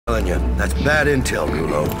on you. That's bad intel,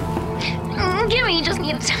 Gulo. Gimme, you just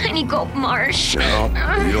need a tiny gulp, Marsh. No,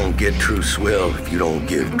 you don't get true swill if you don't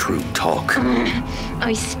give true talk.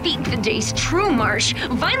 I speak the day's true, Marsh.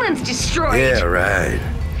 Violence destroyed. Yeah, right.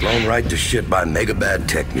 Blown right to shit by mega bad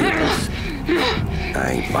tech mutants.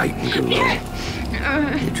 I ain't fighting,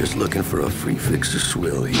 Gulo. You're just looking for a free fix of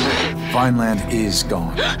swill here. Vineland is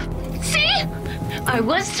gone. See? I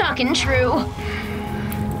was talking true.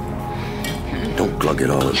 Don't glug it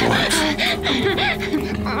all at once.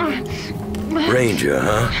 Ranger,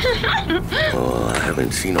 huh? Oh, I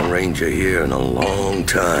haven't seen a ranger here in a long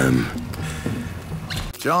time.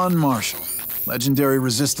 John Marshall, legendary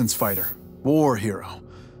resistance fighter, war hero.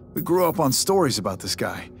 We grew up on stories about this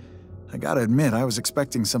guy. I gotta admit, I was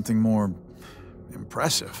expecting something more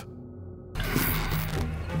impressive.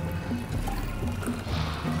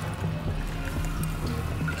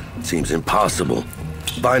 Seems impossible.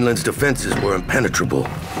 Vineland's defenses were impenetrable.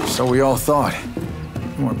 So we all thought.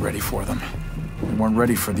 We weren't ready for them. We weren't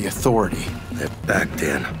ready for the authority. Back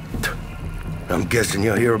then. I'm guessing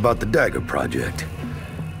you'll hear about the Dagger Project.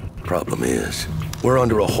 Problem is, we're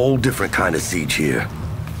under a whole different kind of siege here.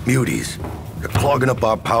 Muties. They're clogging up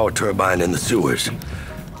our power turbine in the sewers.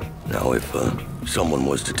 Now, if someone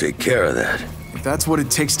was to take care of that... If that's what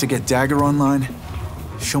it takes to get Dagger online,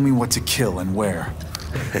 show me what to kill and where.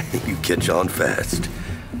 You catch on fast.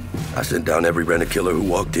 I sent down every rent-a-killer who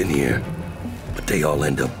walked in here, but they all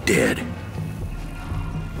end up dead.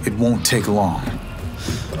 It won't take long.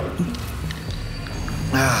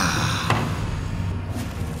 Ah.